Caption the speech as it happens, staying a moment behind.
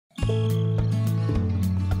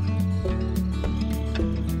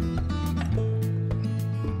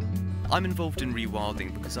I'm involved in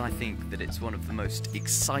Rewilding because I think that it's one of the most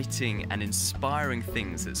exciting and inspiring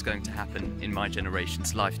things that's going to happen in my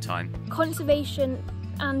generation's lifetime. Conservation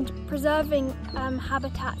and preserving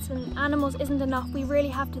habitats and animals isn't enough. We really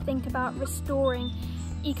have to think about restoring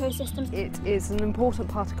ecosystems. It is an important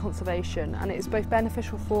part of conservation, and it is both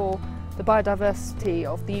beneficial for the biodiversity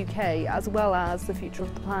of the UK as well as the future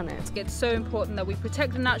of the planet. It's so important that we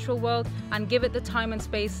protect the natural world and give it the time and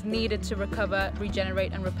space needed to recover,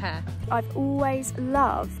 regenerate and repair. I've always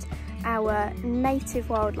loved our native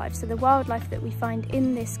wildlife, so the wildlife that we find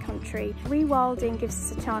in this country. Rewilding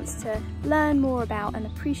gives us a chance to learn more about and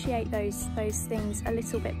appreciate those things a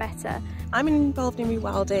little bit better. I'm involved in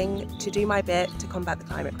Rewilding to do my bit to combat the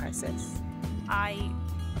climate crisis. I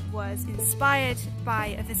was inspired by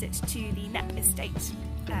a visit to the Knepp estate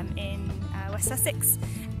in West Sussex,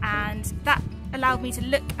 and that allowed me to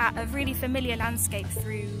look at a really familiar landscape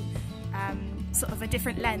through sort of a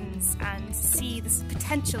different lens and see the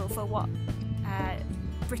potential for what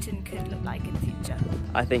Britain could look like in the future.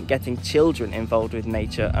 I think getting children involved with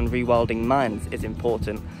nature and rewilding minds is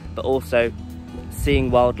important, but also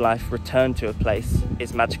seeing wildlife return to a place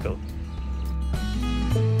is magical.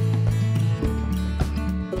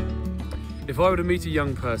 If I were to meet a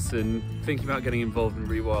young person thinking about getting involved in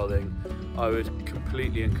rewilding, I would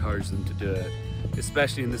completely encourage them to do it,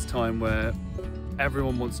 especially in this time where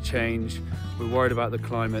everyone wants change, we're worried about the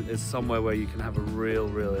climate. There's somewhere where you can have a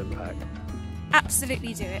real impact.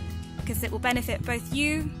 Absolutely do it, because it will benefit both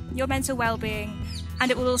you, your mental well-being,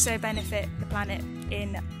 and it will also benefit the planet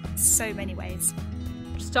in so many ways.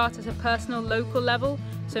 Start at a personal, local level,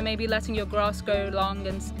 so maybe letting your grass go long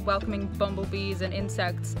and welcoming bumblebees and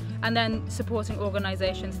insects, and then supporting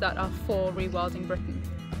organisations that are for Rewilding Britain.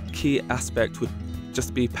 Key aspect would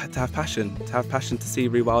just be to have passion to see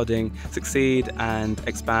rewilding succeed and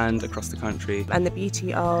expand across the country. And the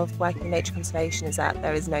beauty of working in nature conservation is that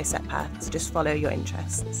there is no set path, so just follow your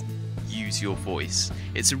interests. Use your voice.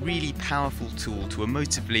 It's a really powerful tool to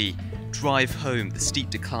emotively drive home the steep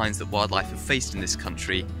declines that wildlife have faced in this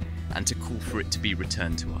country and to call for it to be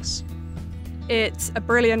returned to us. It's a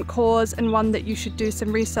brilliant cause and one that you should do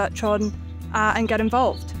some research on and get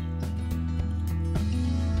involved.